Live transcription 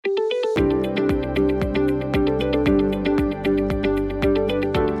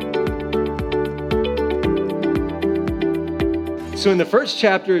So in the first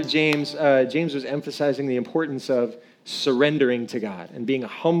chapter of James, James was emphasizing the importance of surrendering to God and being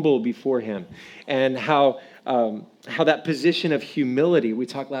humble before him, and how that position of humility, we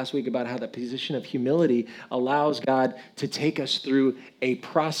talked last week about how that position of humility allows God to take us through a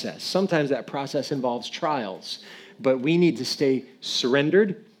process. Sometimes that process involves trials, but we need to stay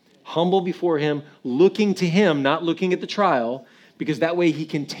surrendered, humble before him, looking to him, not looking at the trial, because that way he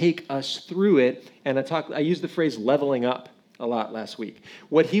can take us through it. And I used the phrase leveling up a lot last week.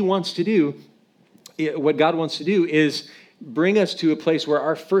 What God wants to do is bring us to a place where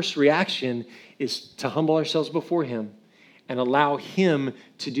our first reaction is to humble ourselves before him and allow him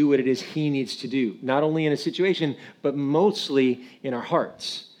to do what it is he needs to do, not only in a situation, but mostly in our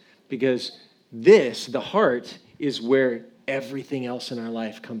hearts. Because the heart, is where everything else in our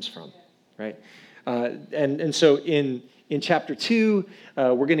life comes from, right? And so in chapter 2,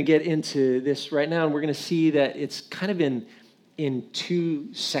 we're going to get into this right now, and we're going to see that it's kind of in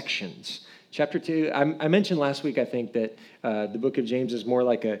two sections. Chapter 2, I mentioned last week, I think, that the book of James is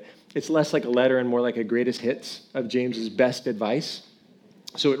it's less like a letter and more like a greatest hits of James's best advice.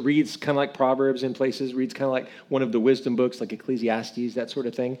 So it reads kind of like Proverbs in places, reads kind of like one of the wisdom books, like Ecclesiastes, that sort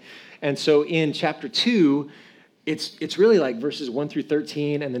of thing. And so in chapter 2, it's really like verses 1 through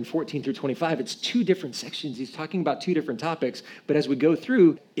 13 and then 14 through 25. It's two different sections. He's talking about two different topics. But as we go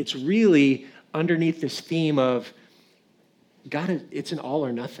through, it's really underneath this theme of God, it's an all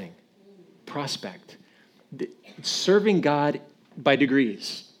or nothing prospect. Serving God by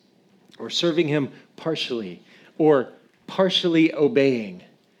degrees, or serving him partially, or partially obeying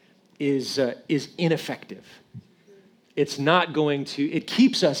is ineffective. It's not going to, it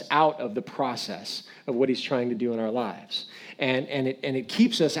keeps us out of the process of what he's trying to do in our lives. And it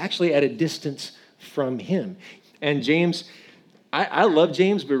keeps us actually at a distance from him. And James, I love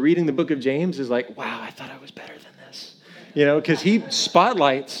James, but reading the book of James is like, wow, I thought I was better than this. Because he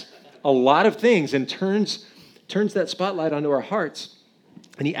spotlights a lot of things and turns that spotlight onto our hearts.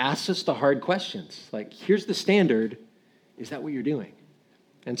 And he asks us the hard questions. Like, here's the standard. Is that what you're doing?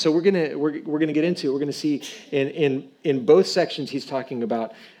 And so we're gonna get into it. We're gonna see in both sections he's talking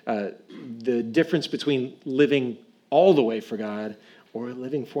about the difference between living all the way for God or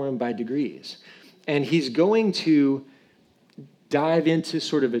living for him by degrees. And he's going to dive into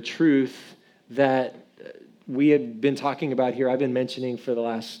sort of a truth that we have been talking about here. I've been mentioning for the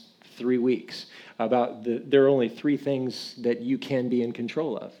last 3 weeks about there are only 3 things that you can be in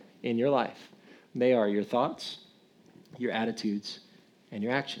control of in your life. They are your thoughts, your attitudes, and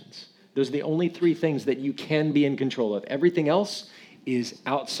your actions. Those are the only 3 things that you can be in control of. Everything else is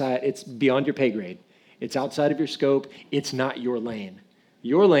outside. It's beyond your pay grade. It's outside of your scope. It's not your lane.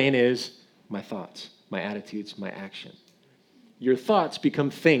 Your lane is my thoughts, my attitudes, my action. Your thoughts become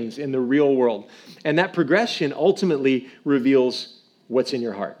things in the real world. And that progression ultimately reveals what's in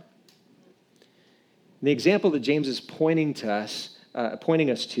your heart. The example that James is pointing us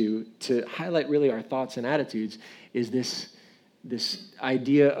to highlight really our thoughts and attitudes is this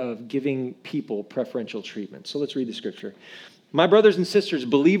idea of giving people preferential treatment. So let's read the scripture. My brothers and sisters,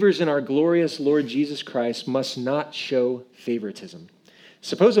 believers in our glorious Lord Jesus Christ must not show favoritism.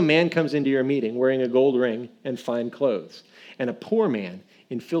 Suppose a man comes into your meeting wearing a gold ring and fine clothes, and a poor man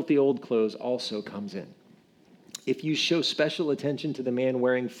in filthy old clothes also comes in. If you show special attention to the man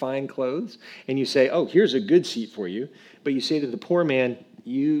wearing fine clothes, and you say, oh, here's a good seat for you, but you say to the poor man,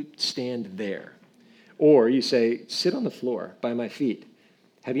 you stand there. Or you say, sit on the floor by my feet.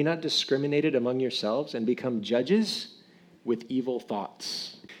 Have you not discriminated among yourselves and become judges with evil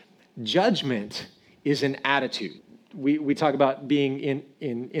thoughts? Judgment is an attitude. We talk about being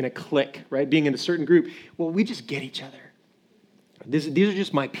in a clique, right? Being in a certain group. Well, we just get each other. These are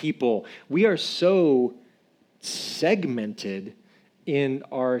just my people. We are so segmented in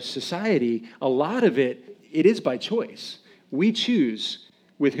our society. A lot of it is by choice. We choose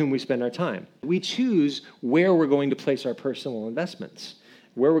with whom we spend our time. We choose where we're going to place our personal investments,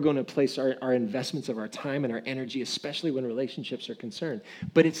 where we're going to place our investments of our time and our energy, especially when relationships are concerned.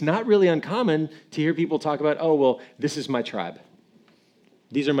 But it's not really uncommon to hear people talk about, oh, well, this is my tribe.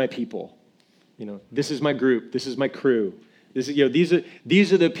 These are my people. This is my group. This is my crew. These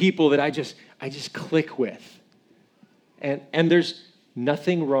are the people that I just click with. And there's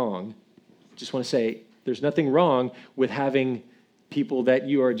nothing wrong. Just want to say, there's nothing wrong with having people that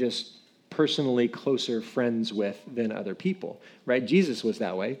you are just personally closer friends with than other people, right? Jesus was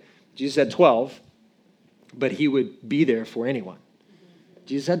that way. Jesus had 12, but he would be there for anyone.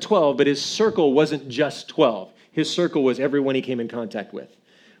 Jesus had 12, but his circle wasn't just 12. His circle was everyone he came in contact with.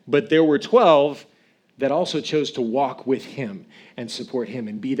 But there were 12 that also chose to walk with him and support him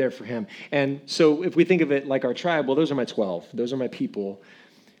and be there for him. And so if we think of it like our tribe, well, those are my 12. Those are my people.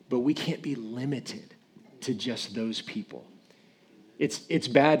 But we can't be limited to just those people. It's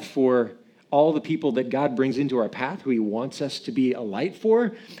bad for all the people that God brings into our path, who he wants us to be a light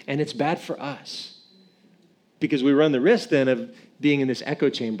for, and it's bad for us. Because we run the risk then of being in this echo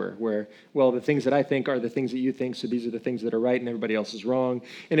chamber where, well, the things that I think are the things that you think, so these are the things that are right and everybody else is wrong.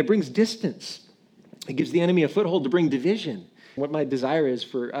 And it brings distance. It gives the enemy a foothold to bring division. What my desire is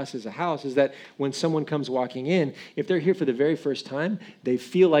for us as a house is that when someone comes walking in, if they're here for the very first time, they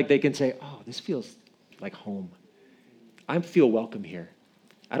feel like they can say, oh, this feels like home. I feel welcome here.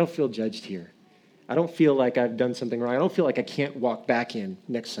 I don't feel judged here. I don't feel like I've done something wrong. I don't feel like I can't walk back in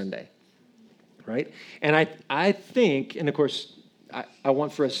next Sunday, right? And I think, and of course, I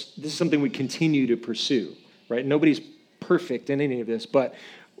want for us, this is something we continue to pursue, right? Nobody's perfect in any of this, but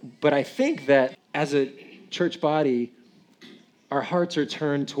I think that as a church body, our hearts are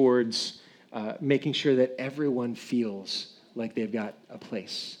turned towards making sure that everyone feels like they've got a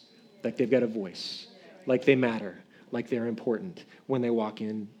place, like they've got a voice, like they matter, like they're important when they walk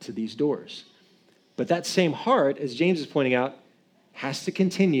into these doors. But that same heart, as James is pointing out, has to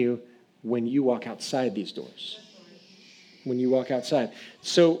continue when you walk outside these doors. When you walk outside.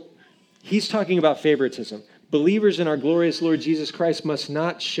 So he's talking about favoritism. Believers in our glorious Lord Jesus Christ must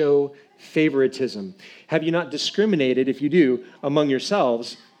not show favoritism. Have you not discriminated, if you do, among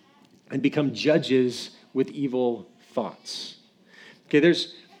yourselves and become judges with evil thoughts? Okay,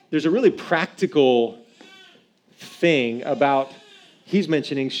 there's a really practical thing about, he's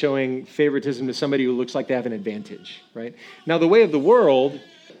mentioning showing favoritism to somebody who looks like they have an advantage, right? Now, the way of the world,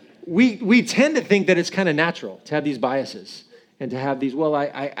 we tend to think that it's kind of natural to have these biases and to have these, well,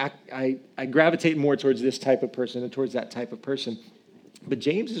 I gravitate more towards this type of person and towards that type of person. But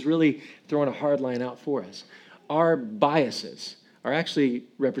James is really throwing a hard line out for us. Our biases are actually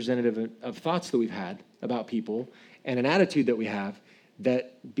representative of thoughts that we've had about people and an attitude that we have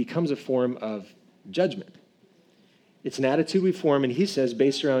that becomes a form of judgment. It's an attitude we form, and he says,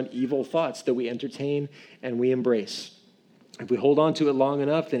 based around evil thoughts that we entertain and we embrace. If we hold on to it long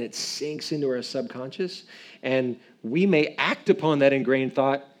enough, then it sinks into our subconscious, and we may act upon that ingrained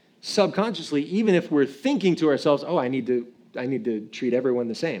thought subconsciously, even if we're thinking to ourselves, oh, I need to treat everyone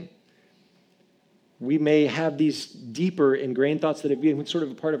the same. We may have these deeper ingrained thoughts that have been sort of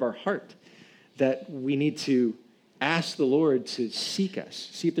a part of our heart that we need to ask the Lord to seek us,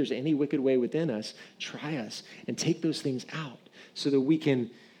 see if there's any wicked way within us, try us, and take those things out so that we can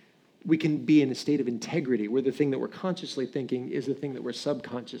be in a state of integrity where the thing that we're consciously thinking is the thing that we're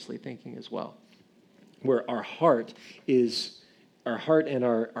subconsciously thinking as well. Where our heart and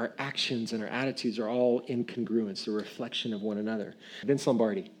our actions and our attitudes are all in congruence, a reflection of one another. Vince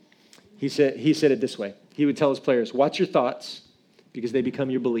Lombardi, he said it this way. He would tell his players, watch your thoughts because they become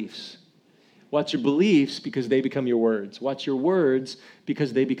your beliefs. Watch your beliefs because they become your words. Watch your words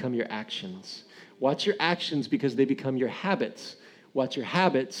because they become your actions. Watch your actions because they become your habits. Watch your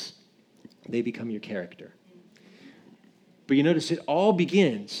habits, they become your character. But you notice it all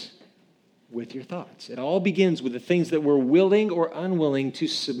begins with your thoughts. It all begins with the things that we're willing or unwilling to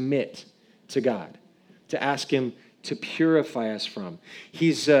submit to God, to ask him to purify us from.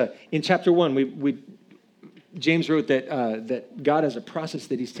 He's in chapter 1, James wrote that God has a process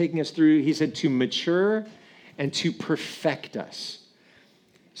that he's taking us through. He said to mature and to perfect us.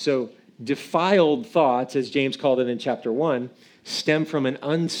 So defiled thoughts, as James called it in chapter 1, stem from an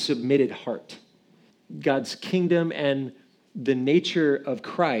unsubmitted heart. God's kingdom and the nature of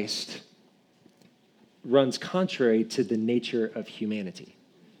Christ runs contrary to the nature of humanity.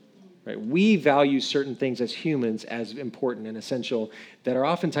 Right? We value certain things as humans as important and essential that are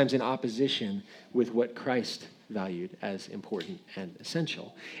oftentimes in opposition with what Christ valued as important and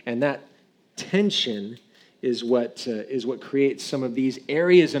essential. And that tension is what creates some of these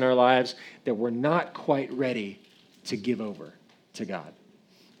areas in our lives that we're not quite ready to give over to God.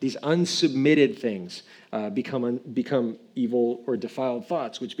 These unsubmitted things become evil or defiled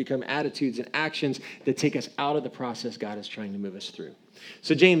thoughts, which become attitudes and actions that take us out of the process God is trying to move us through.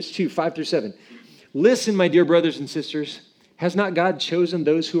 So James 2, 5-7. Listen, my dear brothers and sisters, has not God chosen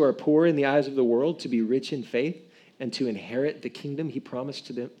those who are poor in the eyes of the world to be rich in faith and to inherit the kingdom he promised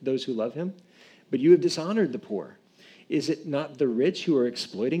to those who love him? But you have dishonored the poor. Is it not the rich who are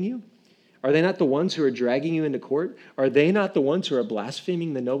exploiting you? Are they not the ones who are dragging you into court? Are they not the ones who are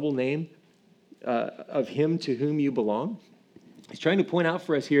blaspheming the noble name of him to whom you belong? He's trying to point out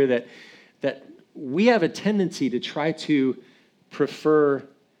for us here that we have a tendency to try to prefer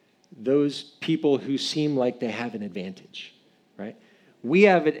those people who seem like they have an advantage, right? we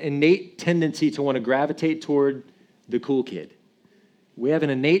have an innate tendency to want to gravitate toward the cool kid. We have an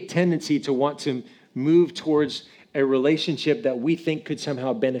innate tendency to want to move towards a relationship that we think could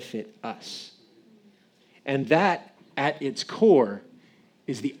somehow benefit us. And that, at its core,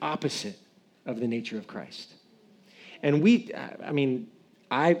 is the opposite of the nature of Christ. And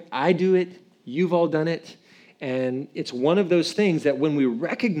I do it, you've all done it, and it's one of those things that when we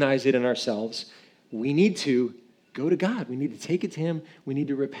recognize it in ourselves, we need to go to God. We need to take it to him. We need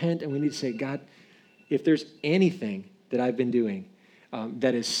to repent, and we need to say, God, if there's anything that I've been doing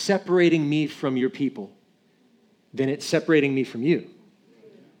that is separating me from your people, then it's separating me from you.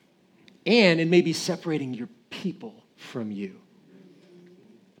 And it may be separating your people from you.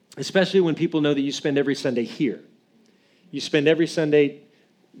 Especially when people know that you spend every Sunday here. You spend every Sunday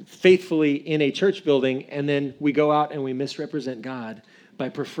faithfully in a church building, and then we go out and we misrepresent God by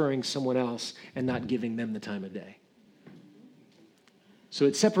preferring someone else and not giving them the time of day. So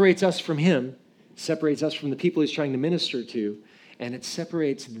it separates us from him, separates us from the people he's trying to minister to, and it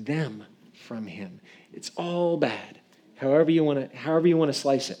separates them from him. It's all bad, however you want to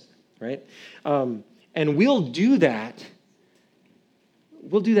slice it, right? And we'll do that.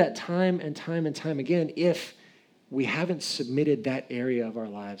 We'll do that time and time and time again if we haven't submitted that area of our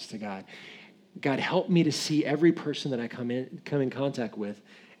lives to God. God, help me to see every person that I come in contact with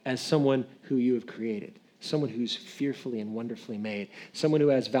as someone who you have created, someone who's fearfully and wonderfully made, someone who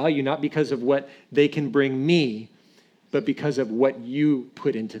has value not because of what they can bring me, but because of what you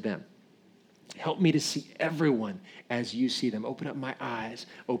put into them. Help me to see everyone as you see them. Open up my eyes,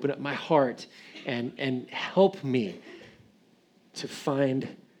 open up my heart, and help me to find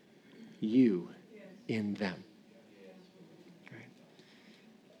you in them. Right?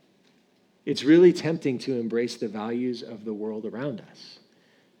 It's really tempting to embrace the values of the world around us.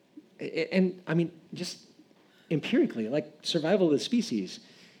 And just empirically, like survival of the species,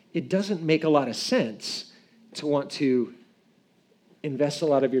 it doesn't make a lot of sense to want to invest a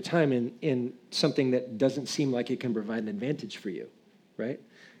lot of your time in something that doesn't seem like it can provide an advantage for you, right?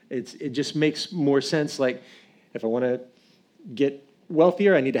 It just makes more sense, like, if I want to get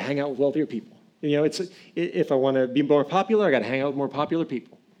wealthier, I need to hang out with wealthier people. If I want to be more popular, I got to hang out with more popular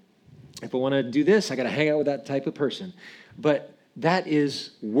people. If I want to do this, I got to hang out with that type of person. But that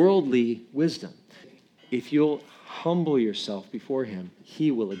is worldly wisdom. If you'll humble yourself before him,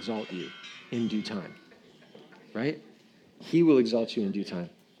 he will exalt you in due time, right? He will exalt you in due time.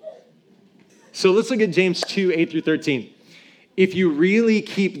 So let's look at James 2, 8 through 13. If you really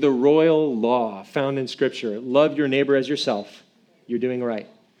keep the royal law found in Scripture, love your neighbor as yourself, you're doing right.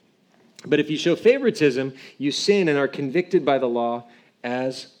 But if you show favoritism, you sin and are convicted by the law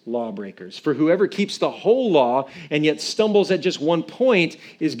as lawbreakers. For whoever keeps the whole law and yet stumbles at just one point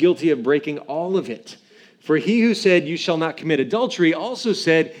is guilty of breaking all of it. For he who said, you shall not commit adultery, also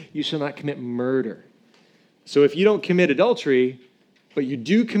said, you shall not commit murder. So if you don't commit adultery, but you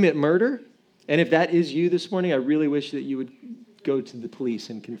do commit murder, and if that is you this morning, I really wish that you would go to the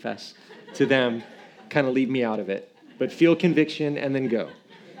police and confess to them, kind of leave me out of it. But feel conviction and then go.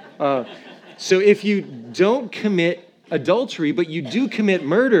 So if you don't commit adultery, but you do commit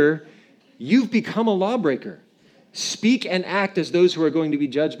murder, you've become a lawbreaker. Speak and act as those who are going to be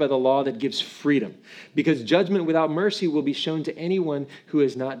judged by the law that gives freedom, because judgment without mercy will be shown to anyone who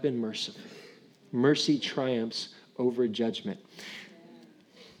has not been merciful. Mercy triumphs over judgment.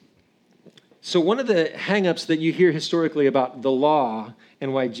 So one of the hang-ups that you hear historically about the law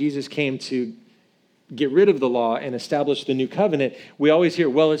and why Jesus came to get rid of the law and establish the new covenant, we always hear,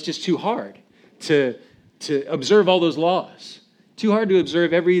 well, it's just too hard to observe all those laws. Too hard to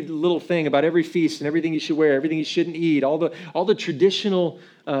observe every little thing about every feast and everything you should wear, everything you shouldn't eat. All the traditional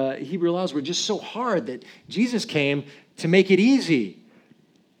Hebrew laws were just so hard that Jesus came to make it easy.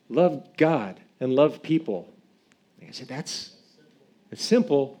 Love God and love people. Like I said, it's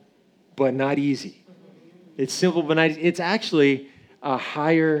simple, but not easy. It's simple, but not easy. It's actually a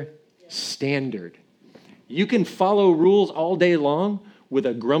higher standard. You can follow rules all day long with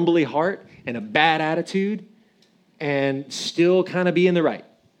a grumbly heart and a bad attitude and still kind of be in the right.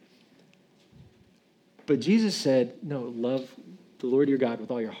 But Jesus said, no, love the Lord your God with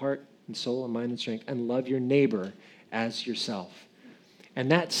all your heart and soul and mind and strength, and love your neighbor as yourself.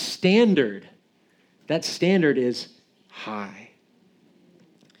 And that standard is high.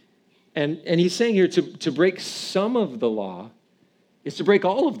 And he's saying here to break some of the law is to break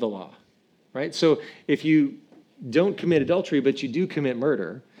all of the law, right? So if you don't commit adultery, but you do commit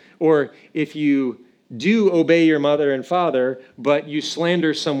murder, or if you do obey your mother and father, but you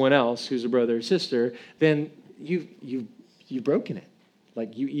slander someone else who's a brother or sister, then you've broken it.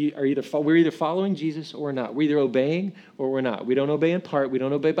 Like we're either following Jesus or not. We're either obeying or we're not. We don't obey in part. We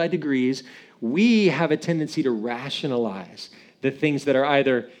don't obey by degrees. We have a tendency to rationalize the things that are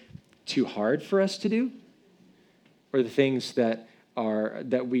either too hard for us to do or the things that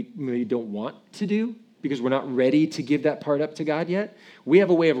we maybe don't want to do because we're not ready to give that part up to God yet. We have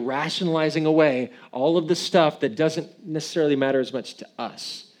a way of rationalizing away all of the stuff that doesn't necessarily matter as much to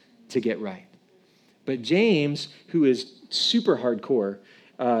us to get right. But James, who is super hardcore,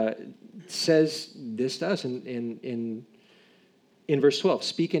 says this to us in verse 12.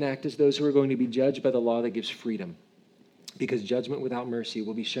 Speak and act as those who are going to be judged by the law that gives freedom, because judgment without mercy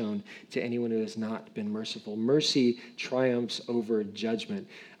will be shown to anyone who has not been merciful. Mercy triumphs over judgment.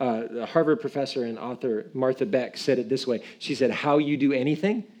 The Harvard professor and author Martha Beck said it this way. She said, how you do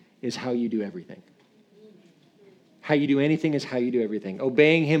anything is how you do everything. How you do anything is how you do everything.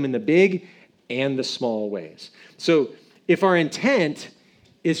 Obeying him in the big and the small ways. So if our intent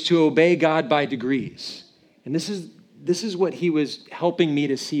is to obey God by degrees, and this is what he was helping me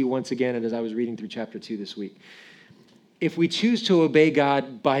to see once again as I was reading through chapter 2 this week. If we choose to obey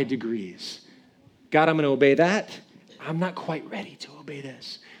God by degrees, God, I'm going to obey that. I'm not quite ready to obey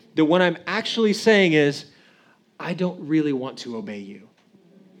this. The one I'm actually saying is, I don't really want to obey you.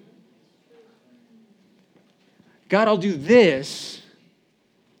 God, I'll do this,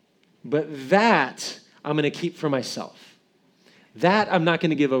 but that I'm going to keep for myself. That I'm not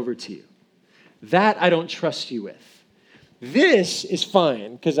going to give over to you. That I don't trust you with. This is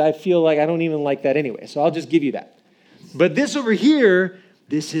fine because I feel like I don't even like that anyway, so I'll just give you that. But this over here,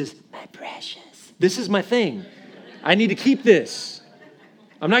 this is my precious. This is my thing. I need to keep this.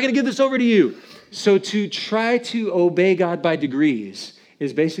 I'm not going to give this over to you. So to try to obey God by degrees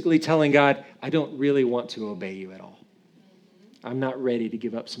is basically telling God, I don't really want to obey you at all. I'm not ready to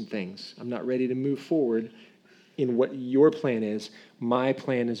give up some things. I'm not ready to move forward in what your plan is. My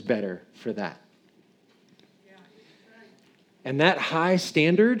plan is better for that. And that high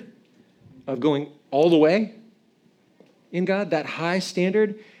standard of going all the way in God, that high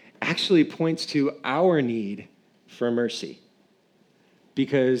standard actually points to our need for mercy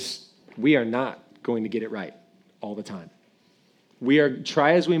because we are not going to get it right all the time. We are,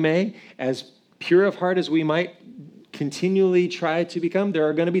 try as we may, as pure of heart as we might continually try to become, there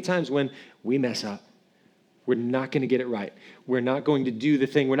are going to be times when we mess up. We're not going to get it right. We're not going to do the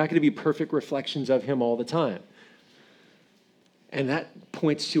thing. We're not going to be perfect reflections of him all the time. And that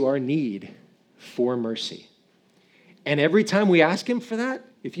points to our need for mercy. And every time we ask him for that,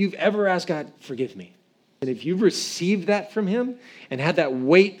 if you've ever asked God, forgive me, and if you've received that from him and had that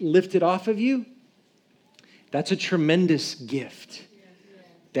weight lifted off of you, that's a tremendous gift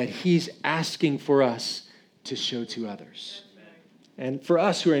that he's asking for us to show to others. And for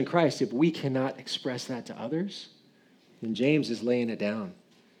us who are in Christ, if we cannot express that to others, then James is laying it down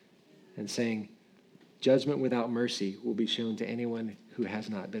and saying, judgment without mercy will be shown to anyone who has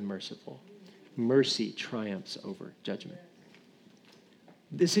not been merciful. Mercy triumphs over judgment.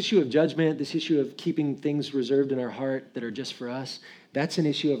 This issue of judgment, this issue of keeping things reserved in our heart that are just for us, that's an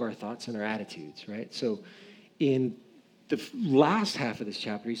issue of our thoughts and our attitudes, right? So in the last half of this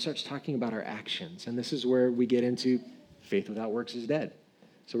chapter, he starts talking about our actions. And this is where we get into faith without works is dead.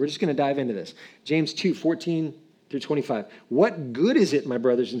 So we're just going to dive into this. James 2:14 through 25. What good is it, my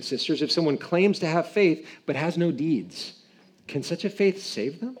brothers and sisters, if someone claims to have faith but has no deeds? Can such a faith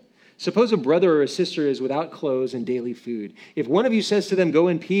save them? Suppose a brother or a sister is without clothes and daily food. If one of you says to them, go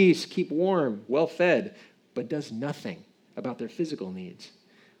in peace, keep warm, well fed, but does nothing about their physical needs,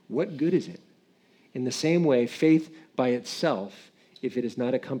 what good is it? In the same way, faith by itself, if it is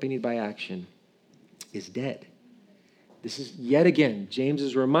not accompanied by action, is dead. This is, yet again, James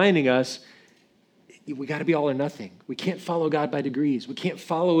is reminding us, we got to be all or nothing. We can't follow God by degrees. We can't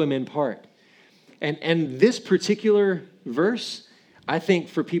follow him in part. And this particular verse, I think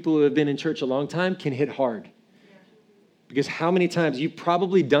for people who have been in church a long time, can hit hard. Because how many times you've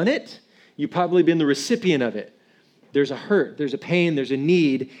probably done it, you've probably been the recipient of it. There's a hurt, there's a pain, there's a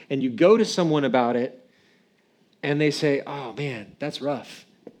need, and you go to someone about it, and they say, oh man, that's rough.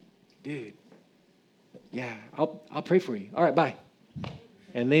 Dude, yeah, I'll pray for you. All right, bye.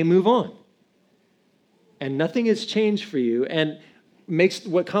 And they move on. And nothing has changed for you. And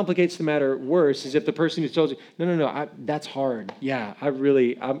what complicates the matter worse is if the person who told you, no, that's hard. Yeah, I'm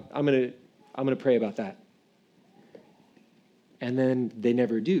gonna pray about that. And then they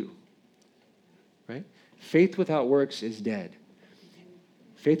never do. Right? Faith without works is dead.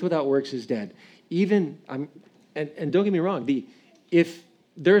 Faith without works is dead. And don't get me wrong, if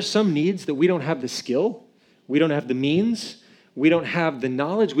there are some needs that we don't have the skill, we don't have the means, we don't have the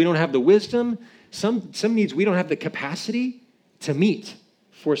knowledge, we don't have the wisdom, some needs we don't have the capacity to meet.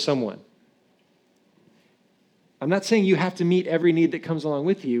 for someone. I'm not saying you have to meet every need that comes along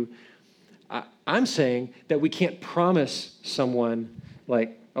with you. I'm saying that we can't promise someone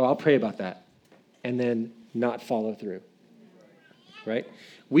like, oh, I'll pray about that, and then not follow through, right?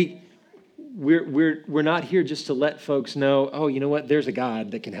 We're not here just to let folks know, oh, you know what? There's a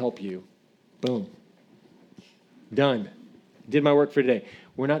God that can help you. Boom. Done. Did my work for today.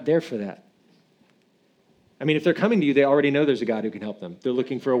 We're not there for that. I mean, if they're coming to you, they already know there's a God who can help them. They're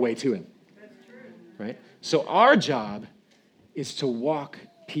looking for a way to him. That's true. Right? So our job is to walk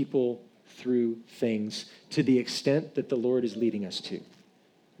people through things to the extent that the Lord is leading us to.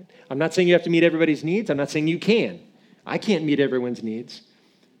 I'm not saying you have to meet everybody's needs. I'm not saying you can. I can't meet everyone's needs.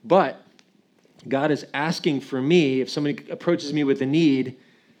 But God is asking for me, if somebody approaches me with a need,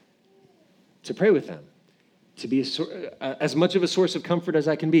 to pray with them, to be as much of a source of comfort as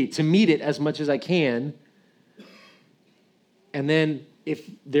I can be, to meet it as much as I can, and then if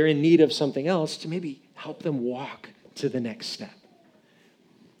they're in need of something else, to maybe help them walk to the next step.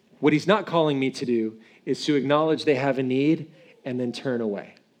 What he's not calling me to do is to acknowledge they have a need and then turn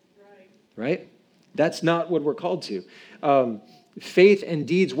away. Right? That's not what we're called to. Faith and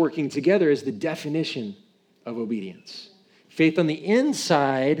deeds working together is the definition of obedience. Faith on the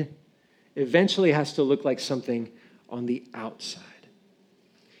inside eventually has to look like something on the outside.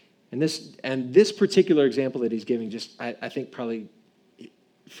 And this particular example that he's giving, just I think probably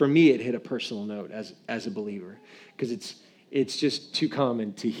for me it hit a personal note as a believer, because it's just too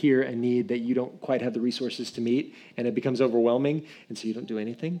common to hear a need that you don't quite have the resources to meet, and it becomes overwhelming, and so you don't do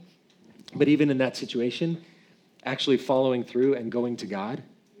anything. But even in that situation, actually following through and going to God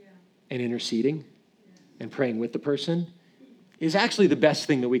and interceding and praying with the person is actually the best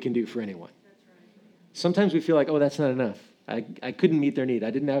thing that we can do for anyone. Sometimes we feel like, oh, that's not enough. I couldn't meet their need.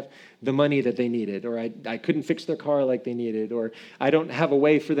 I didn't have the money that they needed, or I couldn't fix their car like they needed, or I don't have a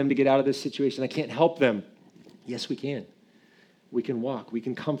way for them to get out of this situation. I can't help them. Yes, we can. We can walk. We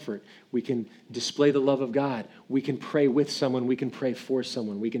can comfort. We can display the love of God. We can pray with someone. We can pray for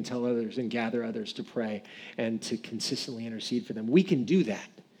someone. We can tell others and gather others to pray and to consistently intercede for them. We can do that.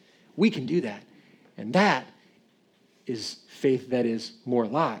 We can do that. And that is faith that is more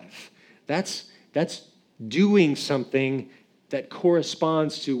alive. That's doing something that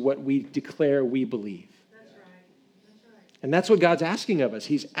corresponds to what we declare we believe. And that's what God's asking of us.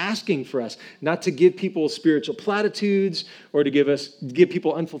 He's asking for us not to give people spiritual platitudes or to give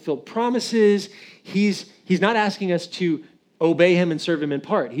people unfulfilled promises. He's not asking us to obey him and serve him in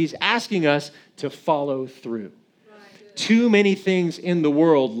part. He's asking us to follow through. Too many things in the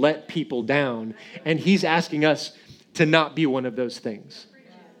world let people down, and he's asking us to not be one of those things.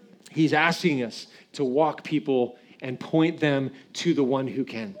 He's asking us to walk people and point them to the one who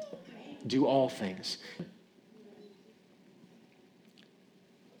can do all things.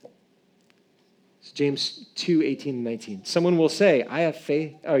 James 2:18-19. Someone will say, I have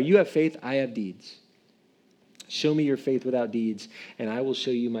faith, or you have faith, I have deeds. Show me your faith without deeds, and I will show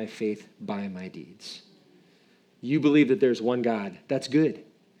you my faith by my deeds. You believe that there's one God. That's good.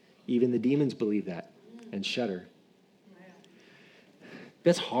 Even the demons believe that and shudder.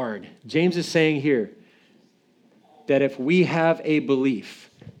 That's hard. James is saying here that if we have a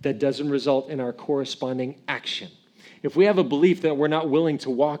belief that doesn't result in our corresponding action, if we have a belief that we're not willing to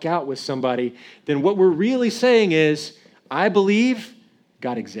walk out with somebody, then what we're really saying is, I believe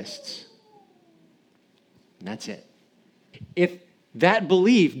God exists. And that's it. If that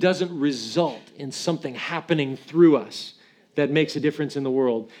belief doesn't result in something happening through us that makes a difference in the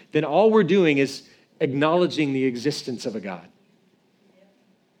world, then all we're doing is acknowledging the existence of a God.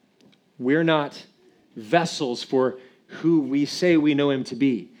 We're not vessels for who we say we know him to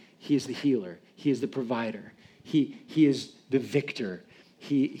be. He is the healer. He is the provider. He is the victor.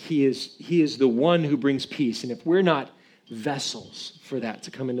 He is the one who brings peace. And if we're not vessels for that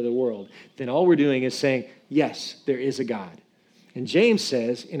to come into the world, then all we're doing is saying, yes, there is a God. And James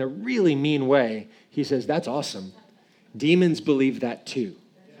says, in a really mean way, he says, that's awesome. Demons believe that too.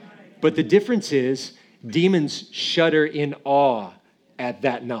 But the difference is, demons shudder in awe at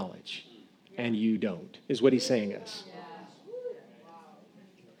that knowledge, and you don't, is what he's saying to us.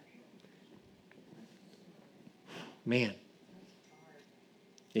 Man,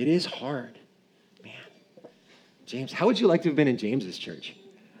 it is hard. Man, James, how would you like to have been in James's church?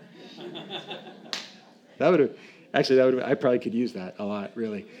 I probably could use that a lot,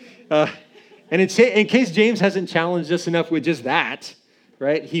 really. And in case James hasn't challenged us enough with just that,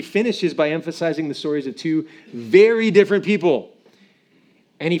 right? He finishes by emphasizing the stories of two very different people.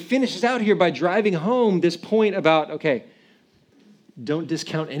 And he finishes out here by driving home this point about, okay, don't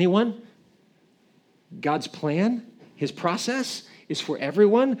discount anyone. God's plan, his process, is for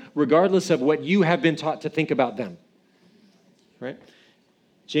everyone, regardless of what you have been taught to think about them. Right?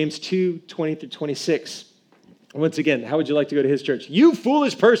 James 2:20-26. Once again, how would you like to go to his church? You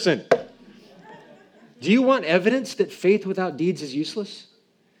foolish person! Do you want evidence that faith without deeds is useless?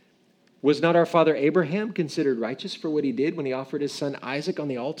 Was not our father Abraham considered righteous for what he did when he offered his son Isaac on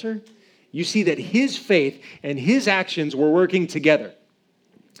the altar? You see that his faith and his actions were working together.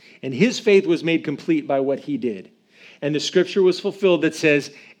 And his faith was made complete by what he did. And the scripture was fulfilled that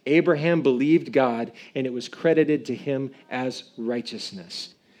says, Abraham believed God, and it was credited to him as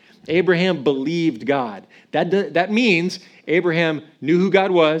righteousness. Abraham believed God. That means Abraham knew who God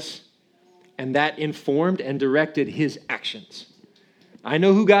was, and that informed and directed his actions. I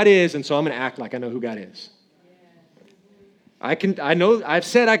know who God is, and so I'm going to act like I know who God is. I've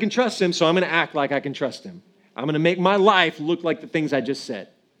said I can trust him, so I'm going to act like I can trust him. I'm going to make my life look like the things I just said.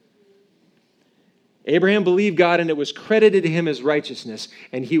 Abraham believed God, and it was credited to him as righteousness,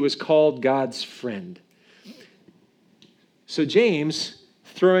 and he was called God's friend. So James,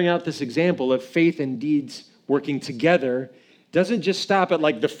 throwing out this example of faith and deeds working together, doesn't just stop at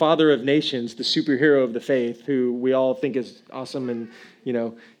like the father of nations, the superhero of the faith, who we all think is awesome, and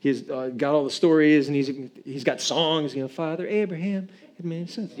he's got all the stories, and he's got songs, Father Abraham.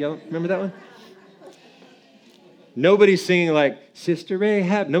 Y'all remember that one? Nobody's singing like Sister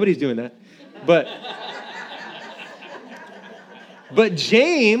Rahab. Nobody's doing that. But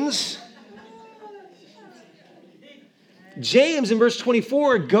James in verse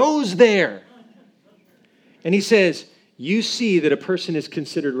 24 goes there. And he says, you see that a person is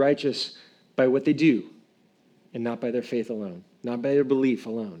considered righteous by what they do and not by their faith alone, not by their belief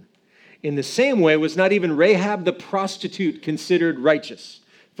alone. In the same way, was not even Rahab the prostitute considered righteous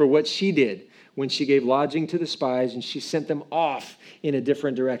for what she did when she gave lodging to the spies and she sent them off in a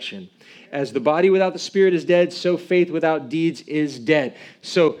different direction. As the body without the spirit is dead, so faith without deeds is dead.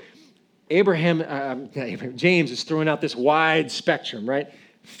 So James is throwing out this wide spectrum, right?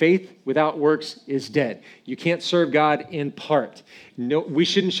 Faith without works is dead. You can't serve God in part. No, we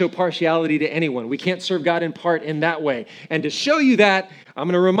shouldn't show partiality to anyone. We can't serve God in part in that way. And to show you that, I'm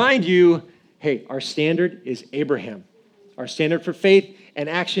going to remind you, hey, our standard is Abraham. Our standard for faith and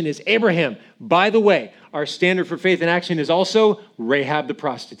action is Abraham. By the way, our standard for faith and action is also Rahab the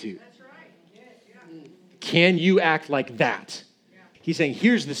prostitute. That's right. Yeah. Can you act like that? Yeah. He's saying,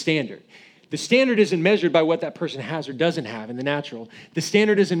 here's the standard. The standard isn't measured by what that person has or doesn't have in the natural. The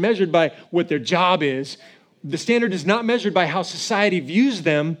standard isn't measured by what their job is. The standard is not measured by how society views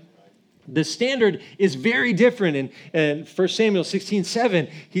them. The standard is very different. In 1 Samuel 16:7,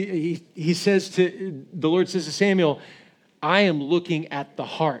 the Lord says to Samuel, I am looking at the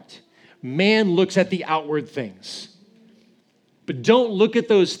heart. Man looks at the outward things. But don't look at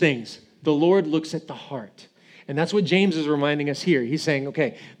those things. The Lord looks at the heart. And that's what James is reminding us here. He's saying,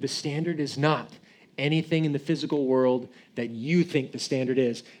 okay, the standard is not anything in the physical world that you think the standard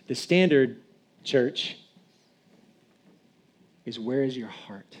is. The standard, church, is where is your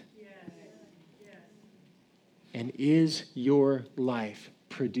heart? Yes. And is your life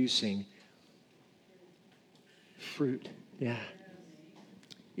producing fruit? Yeah.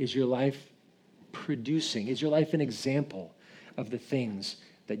 Is your life producing? Is your life an example of the things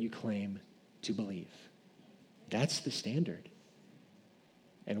that you claim to believe? That's the standard.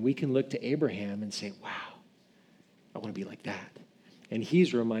 And we can look to Abraham and say, wow, I want to be like that. And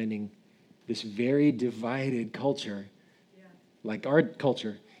he's reminding this very divided culture, like our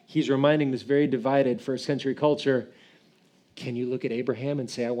culture, he's reminding this very divided first century culture, can you look at Abraham and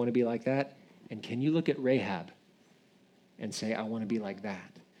say, I want to be like that? And can you look at Rahab and say, I want to be like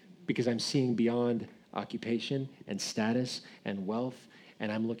that? Because I'm seeing beyond occupation and status and wealth,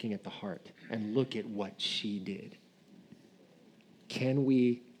 and I'm looking at the heart. And look at what she did. Can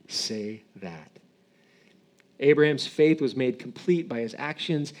we say that? Abraham's faith was made complete by his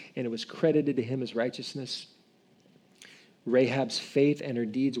actions, and it was credited to him as righteousness. Rahab's faith and her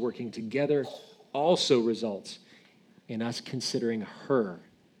deeds working together also results in us considering her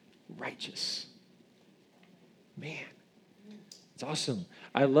righteous. Man, it's awesome.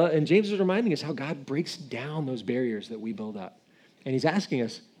 And James is reminding us how God breaks down those barriers that we build up. And he's asking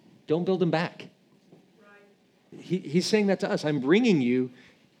us, don't build them back. Right. He's saying that to us. I'm bringing you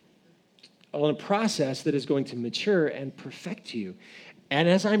on a process that is going to mature and perfect you. And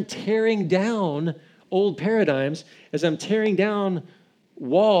as I'm tearing down old paradigms, as I'm tearing down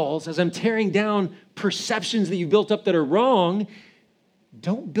walls, as I'm tearing down perceptions that you built up that are wrong,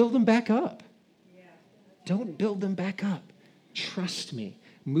 don't build them back up. Yeah. Don't build them back up. Trust me.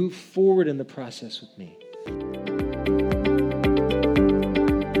 Move forward in the process with me.